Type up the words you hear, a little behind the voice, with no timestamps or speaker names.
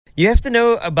You have to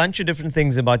know a bunch of different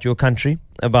things about your country,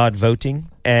 about voting,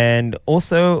 and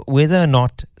also whether or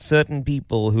not certain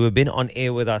people who have been on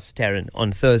air with us, Tarryn,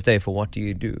 on Thursday for What Do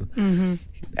You Do,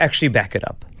 actually back it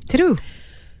up. True.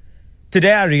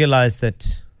 Today I realized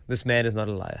that this man is not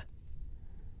a liar.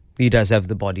 He does have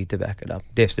the body to back it up,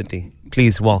 definitely.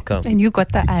 Please welcome. And you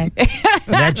got the eye.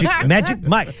 Magic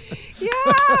Mike. Yeah.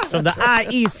 From the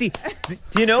IEC.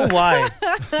 Do you know why?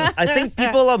 I think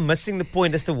people are missing the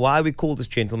point as to why we call this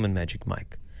gentleman Magic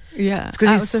Mike. Yeah. It's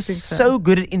because he's so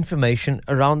good at information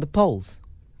around the polls.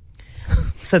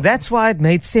 So that's why it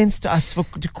made sense to us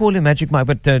to call him Magic Mike.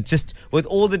 But just with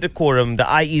all the decorum, the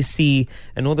IEC,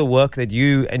 and all the work that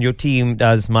you and your team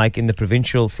does, Mike, in the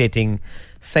provincial setting,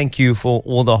 thank you for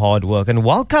all the hard work. And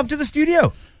welcome to the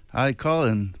studio. Hi, Carl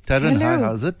and Tarryn. Hi,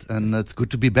 how's it? And it's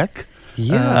good to be back.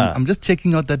 Yeah. I'm just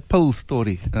checking out that poll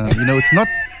story. It's not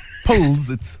polls,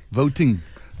 it's voting.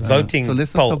 Voting. So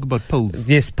let's not talk about polls.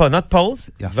 Yes, not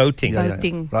polls, Yeah. voting.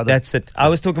 Voting. That's it. I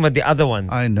was talking about the other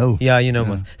ones. I know. Yeah, you know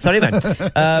most. Sorry, man.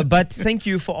 But thank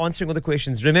you for answering all the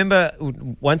questions. Remember,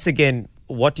 once again,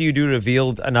 What Do You Do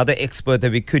revealed another expert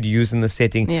that we could use in the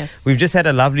setting. Yes. We've just had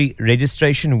a lovely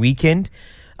registration weekend.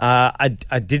 I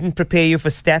didn't prepare you for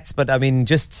stats, but I mean,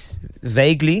 just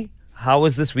vaguely, how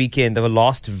was this weekend, the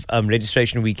last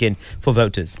registration weekend for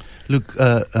voters? Look,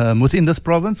 within this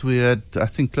province, we had, I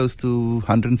think, close to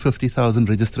 150,000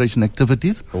 registration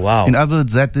activities. Wow. In other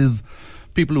words, that is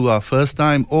people who are first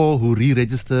time or who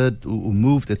re-registered, who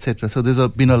moved, etc. So there's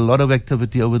been a lot of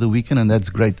activity over the weekend, and that's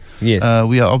great. Yes.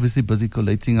 We are obviously busy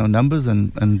collating our numbers,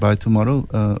 and by tomorrow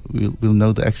we'll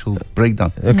know the actual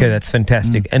breakdown. Okay, that's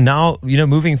fantastic. And now,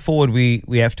 moving forward,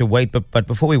 we have to wait. But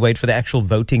before we wait for the actual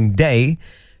voting day,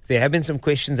 there have been some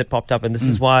questions that popped up, and this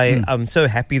is why I'm so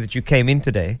happy that you came in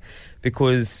today,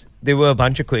 because there were a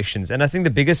bunch of questions. And I think the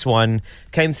biggest one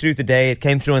came through today. It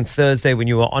came through on Thursday when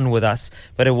you were on with us,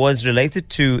 but it was related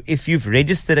to if you've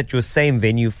registered at your same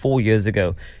venue 4 years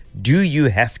ago, do you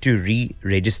have to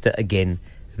re-register again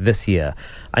this year?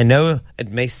 I know it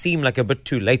may seem like a bit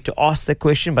too late to ask that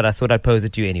question, but I thought I'd pose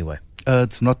it to you anyway.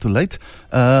 It's not too late,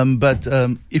 but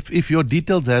if your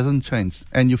details hasn't changed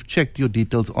and you've checked your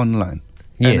details online,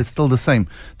 and it's still the same,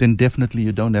 then definitely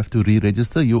you don't have to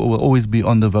re-register. You will always be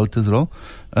on the voters roll.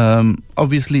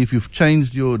 Obviously, if you've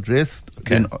changed your address,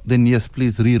 then yes,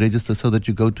 please re-register so that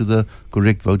you go to the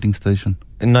correct voting station.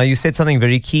 And now you said something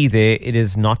very key there. It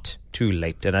is not too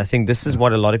late. And I think this is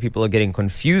what a lot of people are getting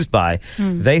confused by.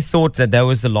 They thought that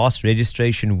was the last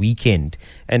registration weekend,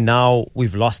 and now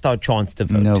we've lost our chance to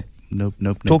vote.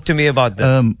 Nope. Talk to me about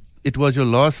this. It was your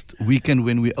last weekend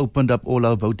when we opened up all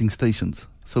our voting stations.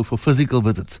 So for physical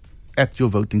visits at your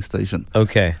voting station.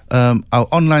 Okay. Our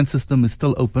online system is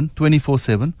still open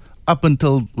 24/7 up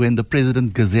until when the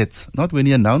President gazettes. Not when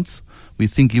he announces. We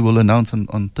think he will announce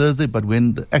on Thursday, but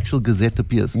when the actual gazette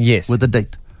appears with the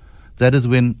date. That is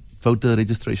when voter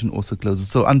registration also closes.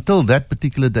 So until that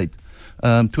particular date,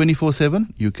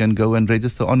 24/7, you can go and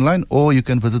register online, or you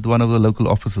can visit one of the local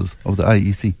offices of the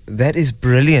IEC. That is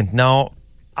brilliant. Now,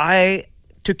 I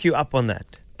took you up on that.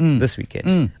 This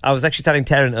weekend. I was actually telling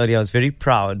Tarryn earlier, I was very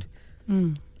proud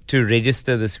to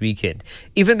register this weekend,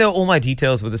 even though all my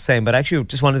details were the same, but I actually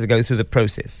just wanted to go through the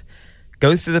process.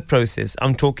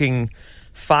 I'm talking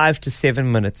 5 to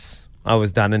 7 minutes. I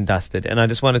was done and dusted, and I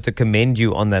just wanted to commend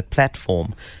you on that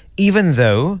platform, even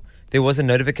though there was a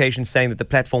notification saying that the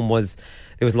platform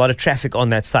there was a lot of traffic on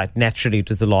that site. Naturally, it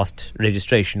was the last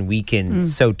registration weekend,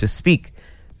 so to speak.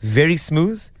 Very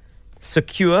smooth,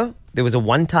 secure. There was a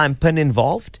one-time PIN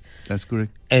involved. That's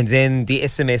correct. And then the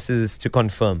SMSs to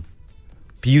confirm.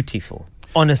 Beautiful.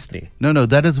 Honestly. No,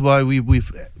 that is why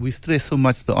we stress so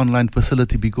much the online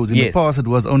facility, because in the past it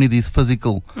was only these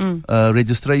physical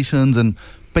registrations and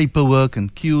paperwork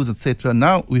and queues, etc.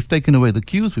 Now we've taken away the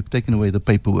queues, we've taken away the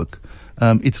paperwork.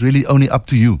 It's really only up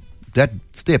to you. That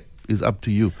step is up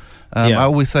to you. I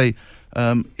always say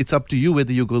it's up to you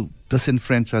whether you go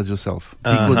disenfranchise yourself.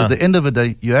 Because at the end of the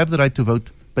day, you have the right to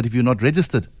vote. But if you're not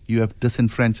registered, you have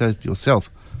disenfranchised yourself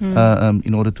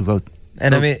in order to vote.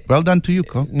 And so, I mean, well done to you,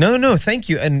 Carl. No, thank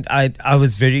you. And I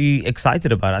was very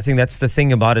excited about it. I think that's the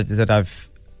thing about it, is that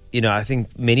I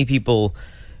think many people,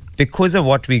 because of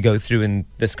what we go through in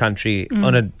this country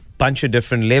on a bunch of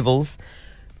different levels,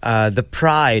 the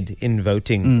pride in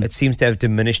voting, it seems to have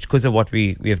diminished because of what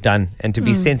we have done, and to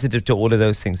be sensitive to all of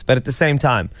those things. But at the same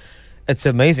time, it's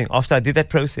amazing. After I did that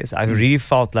process, I really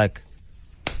felt like,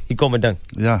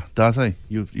 Yeah, that's it.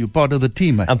 You're part of the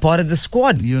team, man. I'm part of the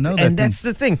squad. You know that. And that's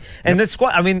the thing. And the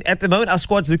squad, I mean, at the moment, our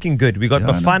squad's looking good. We got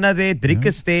Bafana there,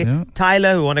 Hendrickse there,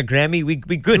 Tyler, who won a Grammy. We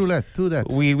good. True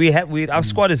that. Our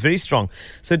squad is very strong.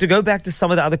 So to go back to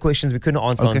some of the other questions we couldn't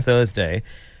answer on Thursday,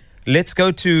 let's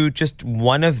go to just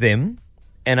one of them.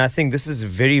 And I think this is a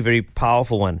very, very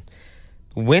powerful one.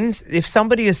 If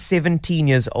somebody is 17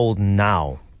 years old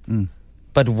now,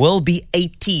 but will be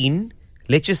 18,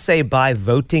 let's just say by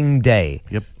voting day.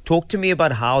 Yep. Talk to me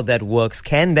about how that works.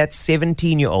 Can that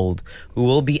 17-year-old who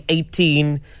will be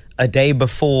 18 a day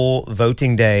before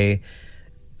voting day,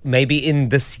 maybe in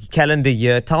this calendar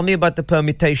year, tell me about the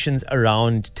permutations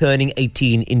around turning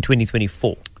 18 in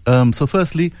 2024. So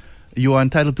firstly, you are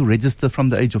entitled to register from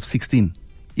the age of 16,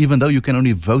 even though you can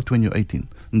only vote when you're 18.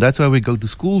 And that's why we go to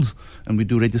schools and we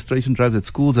do registration drives at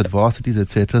schools, at varsities,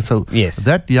 etc. So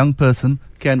that young person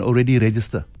can already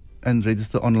register and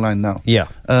register online now. Yeah.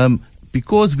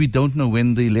 Because we don't know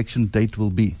when the election date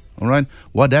will be. All right.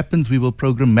 What happens? We will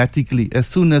programmatically, as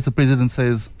soon as the president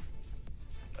says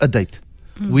a date,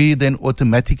 we then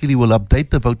automatically will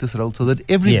update the voters roll so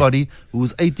that everybody who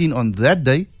is 18 on that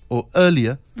day or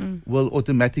earlier will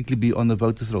automatically be on the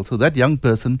voters roll. So that young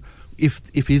person,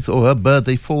 if his or her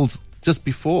birthday falls just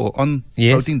before on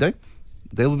voting day,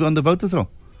 they will be on the voters roll.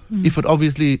 If it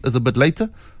obviously is a bit later,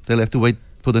 they'll have to wait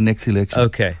for the next election.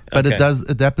 But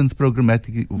it happens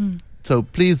programmatically. So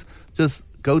please just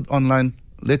go online,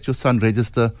 let your son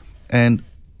register, and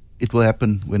it will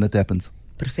happen when it happens.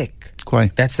 Perfect.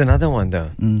 Quite. That's another one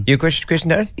though. Your question,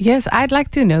 Darren? Yes, I'd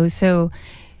like to know. So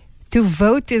to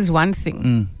vote is one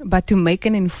thing, but to make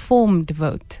an informed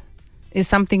vote is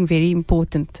something very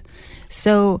important.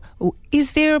 So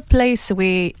is there a place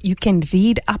where you can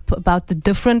read up about the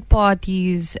different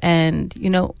parties and,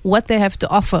 what they have to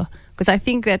offer? Because I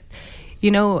think that,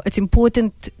 it's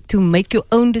important to make your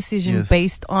own decision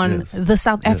based on the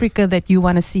South Africa that you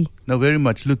want to see. No, very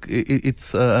much. Look,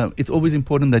 it's always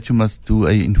important that you must do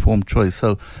an informed choice.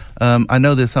 So I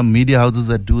know there's some media houses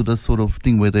that do this sort of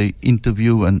thing where they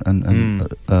interview and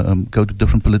go to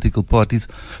different political parties.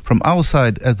 From our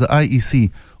side, as the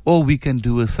IEC, all we can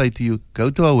do is say to you, go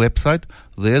to our website.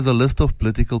 There's a list of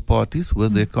political parties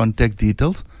with their contact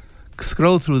details.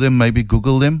 Scroll through them, maybe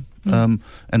Google them,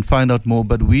 and find out more.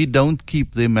 But we don't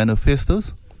keep their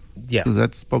manifestos. Yeah. Because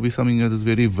that's probably something that is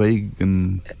very vague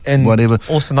and whatever.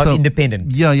 Also not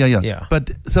independent. Yeah.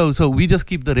 But so we just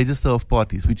keep the register of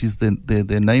parties, which is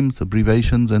their names,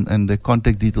 abbreviations, and their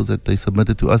contact details that they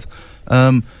submitted to us.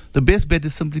 The best bet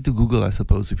is simply to Google, I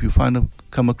suppose. If you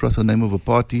come across a name of a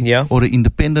party or an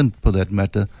independent for that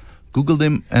matter, Google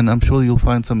them, and I'm sure you'll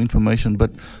find some information.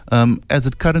 But as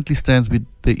it currently stands,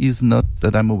 there is not,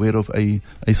 that I'm aware of, a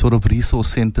sort of resource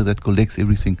center that collects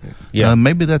everything.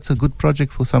 Maybe that's a good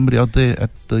project for somebody out there at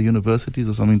the universities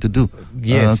or something to do.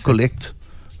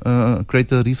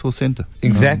 Create a resource center.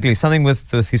 Exactly. Something with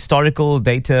historical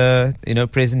data,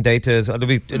 present data. It'll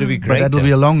be great. But that'll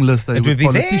be a long list. It would be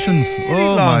politicians.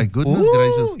 Long. My goodness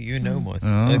gracious. You know, Moss.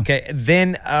 Okay.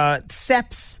 Then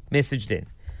SAPS messaged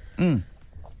in.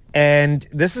 And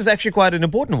this is actually quite an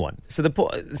important one. So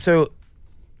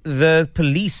the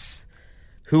police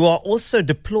who are also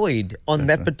deployed on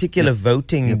that particular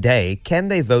voting day, can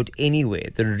they vote anywhere?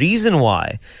 The reason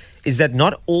why is that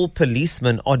not all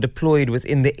policemen are deployed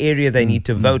within the area they need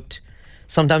to vote.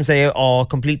 Sometimes they are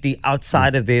completely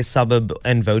outside of their suburb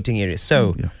and voting area.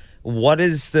 So what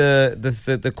is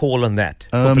the call on that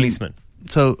for policemen?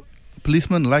 So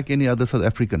policemen, like any other South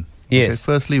African,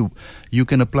 firstly, you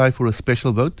can apply for a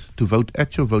special vote to vote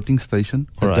at your voting station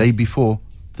the day before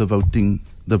the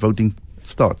voting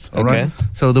starts. All right.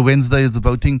 So the Wednesday is the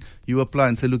voting. You apply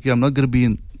and say, look, I'm not going to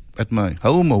be at my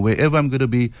home or wherever I'm going to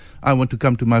be. I want to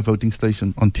come to my voting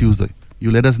station on Tuesday.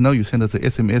 You let us know. You send us an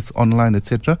SMS, online,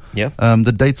 etc.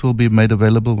 The dates will be made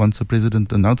available once the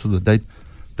president announces the date.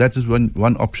 That is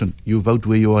one option. You vote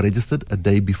where you are registered a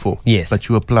day before. But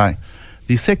you apply.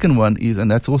 The second one is, and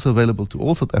that's also available to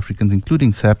all South Africans,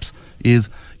 including SAPS, is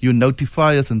you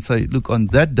notify us and say, look, on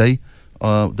that day,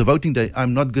 the voting day,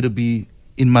 I'm not going to be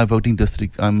in my voting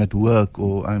district. I'm at work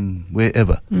or I'm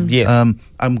wherever. I'm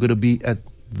going to be at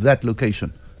that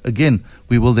location. Again,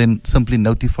 we will then simply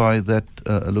notify that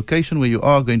location where you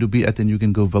are going to be at, and you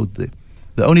can go vote there.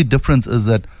 The only difference is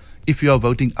that if you are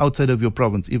voting outside of your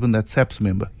province, even that SAPS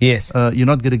member, you're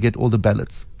not going to get all the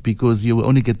ballots because you will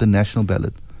only get the national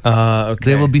ballot.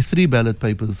 There will be 3 ballot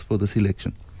papers for this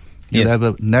election. You'll have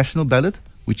a national ballot,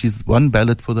 which is one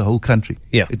ballot for the whole country.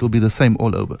 It will be the same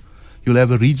all over. You'll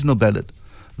have a regional ballot.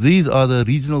 These are the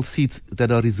regional seats that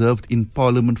are reserved in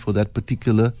Parliament for that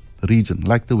particular region,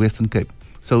 like the Western Cape.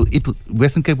 So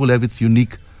Western Cape will have its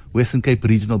unique Western Cape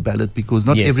regional ballot, because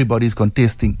not everybody is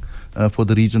contesting for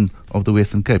the region of the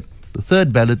Western Cape. The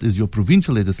third ballot is your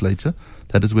provincial legislature.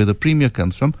 That is where the premier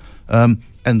comes from.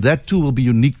 And that too will be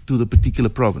unique to the particular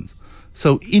province.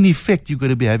 So in effect, you're going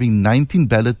to be having 19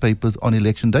 ballot papers on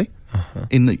election day.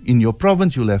 In your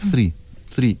province, you'll have three,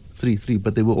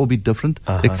 but they will all be different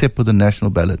except for the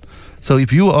national ballot. So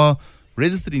if you are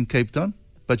registered in Cape Town,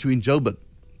 but you're in Joburg,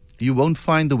 you won't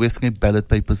find the Western Cape ballot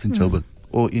papers in Joburg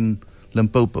or in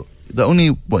Limpopo. The only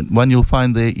one you'll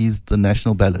find there is the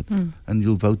national ballot, and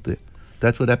you'll vote there.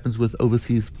 That's what happens with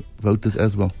overseas voters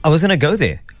as well. I was going to go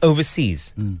there.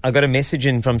 Overseas. I got a message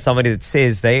in from somebody that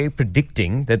says they're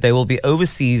predicting that they will be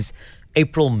overseas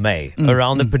April, May,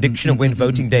 around the prediction of when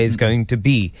voting day is going to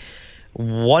be.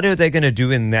 What are they going to do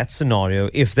in that scenario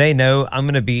if they know I'm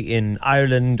going to be in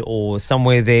Ireland or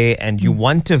somewhere there and you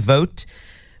want to vote,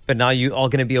 but now you are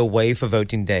going to be away for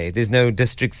voting day? There's no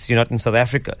districts, you're not in South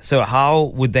Africa. So how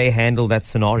would they handle that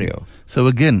scenario? So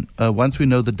again, once we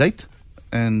know the date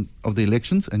and of the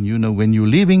elections and you know when you're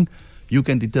leaving, you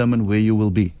can determine where you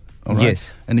will be. All right?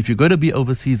 Yes. And if you're going to be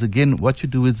overseas again, what you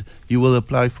do is you will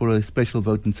apply for a special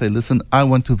vote and say, listen, I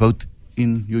want to vote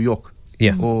in New York.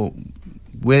 Yeah. Or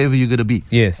wherever you're going to be.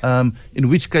 Yes. In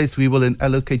which case we will then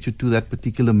allocate you to that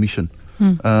particular mission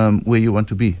where you want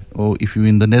to be. Or if you're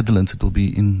in the Netherlands, it will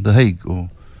be in The Hague or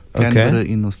Canberra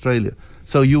in Australia.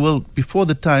 So you will, before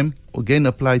the time, again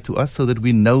apply to us so that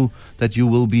we know that you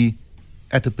will be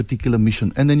at a particular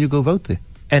mission. And then you go vote there.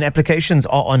 And applications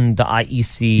are on the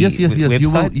IEC yes.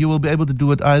 website? You will be able to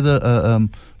do it either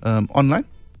online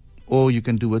or you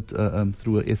can do it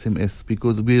through a SMS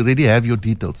because we already have your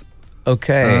details.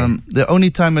 Okay. The only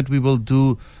time that we will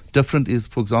do different is,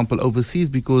 for example, overseas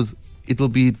because it will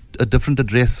be a different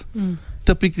address.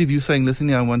 Typically, if you're saying,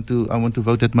 listen, I want to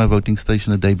vote at my voting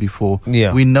station a day before,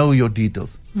 we know your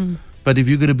details. But if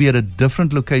you're going to be at a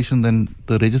different location than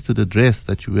the registered address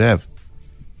that you have,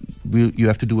 you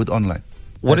have to do it online.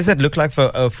 What does that look like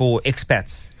for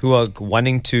expats who are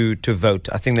wanting to vote?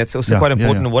 I think that's also quite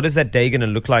important. What is that day going to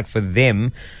look like for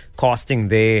them casting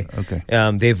their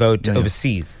vote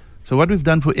overseas? So what we've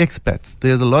done for expats,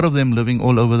 there's a lot of them living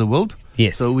all over the world.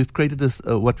 Yes. So we've created this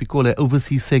what we call an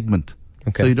overseas segment.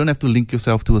 Okay. So you don't have to link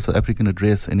yourself to a South African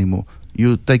address anymore.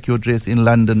 You take your address in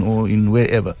London or in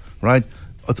wherever, right?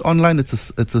 It's online.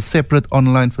 It's a separate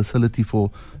online facility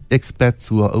for expats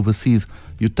who are overseas.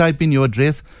 You type in your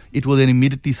address, it will then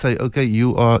immediately say, okay,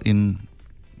 you are in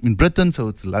Britain, so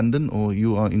it's London, or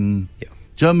you are in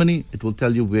Germany, it will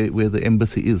tell you where the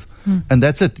embassy is. And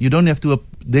that's it. You don't have to,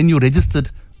 then you're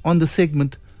registered on the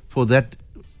segment for that,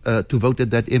 to vote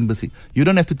at that embassy. You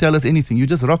don't have to tell us anything, you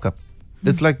just rock up.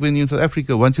 It's like when you're in South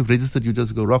Africa, once you've registered, you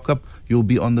just go rock up, you'll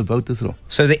be on the voters roll.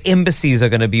 So the embassies are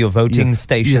going to be your voting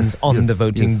stations on the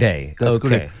voting day. That's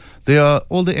correct. There are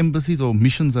all the embassies or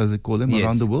missions, as they call them,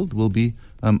 around the world will be,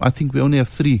 I think we only have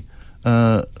 3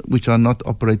 which are not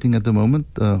operating at the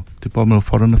moment. Department of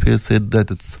Foreign Affairs said that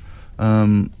it's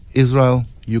Israel,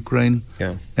 Ukraine,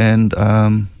 and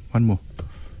one more,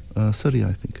 Syria,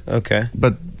 I think. Okay.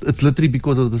 But it's literally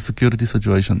because of the security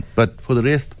situation. But for the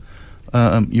rest,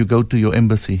 you go to your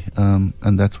embassy,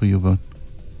 and that's where you vote.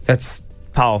 That's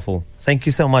powerful. Thank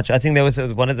you so much. I think that was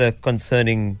one of the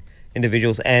concerning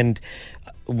individuals. And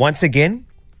once again,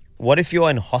 what if you're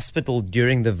in hospital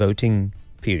during the voting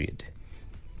period?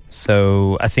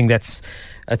 So I think it's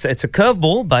a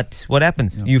curveball, but what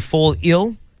happens? You fall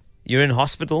ill, you're in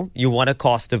hospital, you want to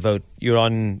cast a vote, you're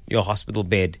on your hospital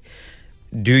bed.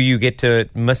 Do you get to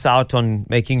miss out on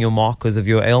making your mark because of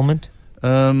your ailment?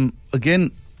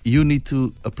 Again, you need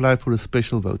to apply for a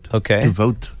special vote. Okay. To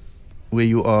vote where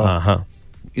you are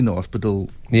in the hospital.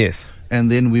 Yes. And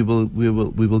then we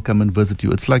will come and visit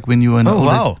you. It's like when you are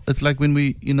in it's like when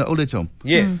we in an old age home.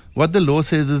 Yes. What the law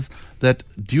says is that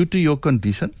due to your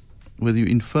condition, whether you're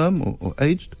infirm or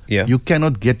aged, you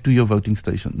cannot get to your voting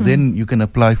station. Then you can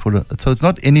apply for it. So it's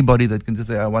not anybody that can just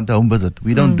say, I want a home visit.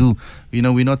 We don't do,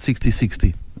 we're not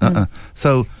 60-60.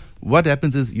 So what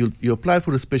happens is you apply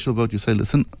for a special vote. You say,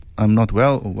 listen, I'm not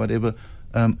well or whatever.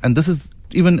 And this is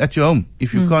even at your home.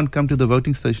 If you can't come to the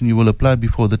voting station, you will apply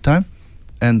before the time.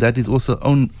 And that is also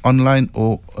online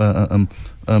or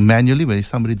manually, where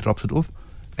somebody drops it off.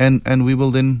 And we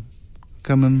will then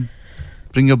come and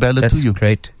bring your ballot to you. That's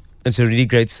great. It's a really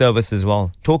great service as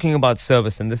well. Talking about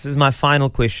service, and this is my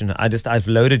final question. I've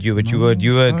loaded you, but you were.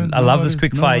 I love this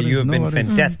quick fire. You have been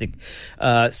fantastic.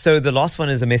 So the last one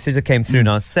is a message that came through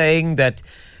now saying that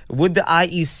would the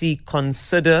IEC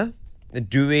consider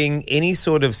doing any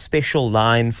sort of special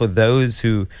line for those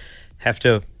who have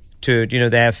to they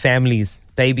have families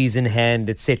babies in hand,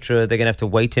 etc. They're going to have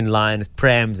to wait in line,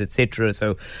 prams, etc.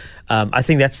 So I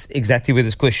think that's exactly where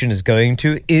this question is going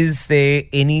to. Is there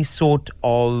any sort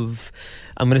of,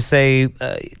 I'm going to say,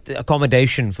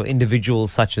 accommodation for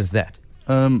individuals such as that?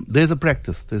 There's a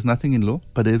practice. There's nothing in law,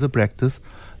 but there's a practice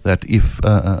that if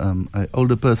an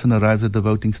older person arrives at the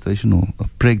voting station, or a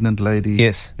pregnant lady,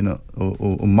 yes,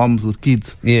 or moms with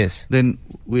kids, yes, then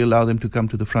we allow them to come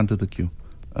to the front of the queue.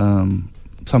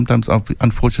 Sometimes,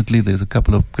 unfortunately, there's a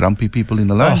couple of grumpy people in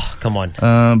the line. Oh, come on.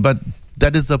 But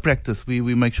that is the practice.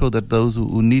 We make sure that those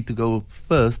who need to go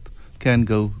first can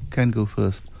go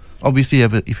first. Obviously,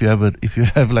 if you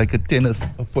have like a tennis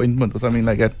appointment or something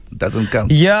like that, doesn't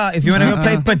count. Yeah, if you want to go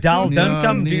play padel, don't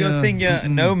come do your thing.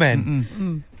 No,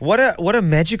 man. What a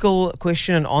magical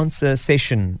question and answer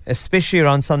session, especially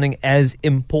around something as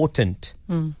important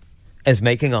as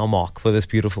making our mark for this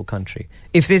beautiful country.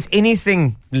 If there's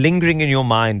anything lingering in your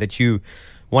mind that you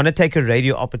want to take a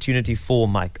radio opportunity for,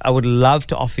 Mike, I would love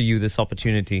to offer you this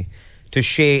opportunity to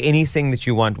share anything that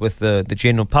you want with the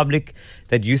general public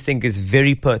that you think is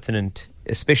very pertinent,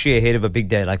 especially ahead of a big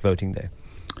day like voting day.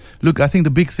 Look, I think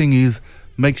the big thing is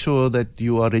make sure that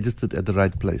you are registered at the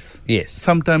right place. Yes.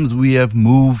 Sometimes we have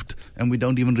moved and we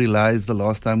don't even realize the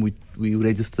last time we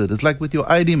registered. It's like with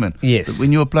your ID, man. Yes.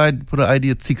 When you applied for an ID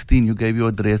at 16, you gave your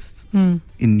address in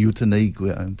Uitenhage,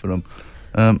 where I'm from.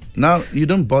 Now you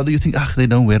don't bother. You think, they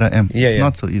know where I am. It's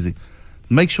not so easy.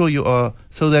 Make sure you are,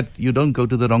 so that you don't go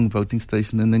to the wrong voting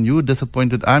station and then you're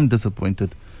disappointed, I'm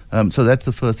disappointed. So that's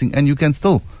the first thing. And you can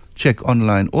still check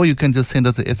online, or you can just send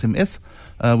us an SMS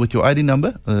with your ID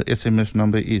number. SMS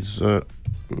number is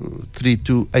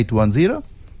 32810,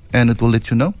 and it will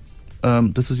let you know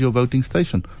this is your voting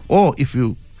station. Or if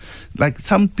you, like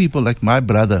some people, like my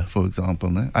brother, for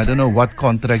example, I don't know what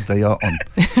contract they are on,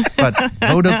 but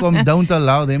Vodacom don't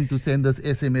allow them to send us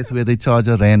SMS where they charge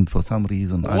R1 for some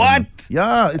reason. What?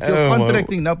 Yeah, it's your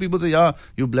contracting. Now people say,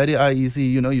 you bloody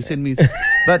IEC, you send me.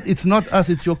 But it's not us,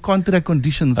 it's your contract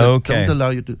conditions that don't allow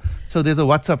you to. So there's a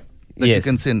WhatsApp that you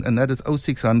can send, and that is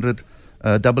 0600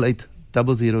 88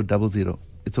 0000.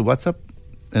 It's a WhatsApp,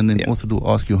 and then also to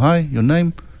ask you, hi, your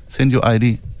name, send your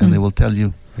ID, and they will tell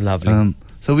you. Lovely.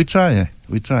 So we try.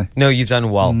 No, you've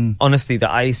done well. Honestly, the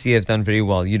IEC have done very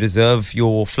well. You deserve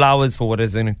your flowers for what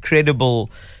is an incredible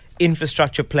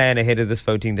infrastructure plan ahead of this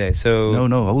voting day. So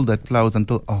no, hold that flowers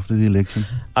until after the election.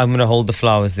 I'm going to hold the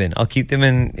flowers then. I'll keep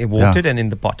them watered and in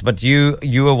the pot. But you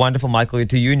are wonderful, Michael.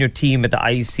 To you and your team at the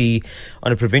IEC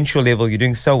on a provincial level, you're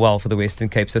doing so well for the Western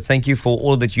Cape. So thank you for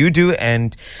all that you do.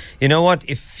 And you know what?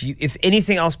 If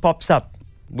anything else pops up,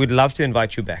 we'd love to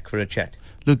invite you back for a chat.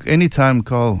 Look, anytime,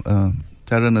 Carl.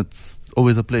 Tarryn, it's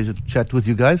always a pleasure to chat with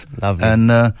you guys. Lovely. And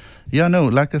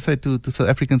like I said to South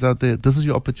Africans out there, this is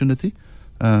your opportunity.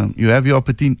 You have your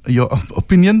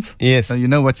opinions. Yes. You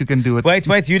know what you can do with. Wait.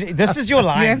 This is your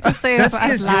line. You have to say it for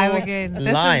us live again.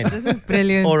 This is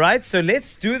brilliant. All right, so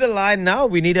let's do the line now.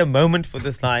 We need a moment for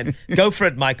this line. Go for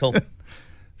it, Michael.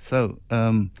 So,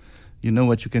 you know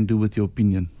what you can do with your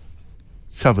opinion.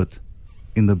 Shove it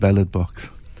in the ballot box.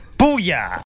 Booyah!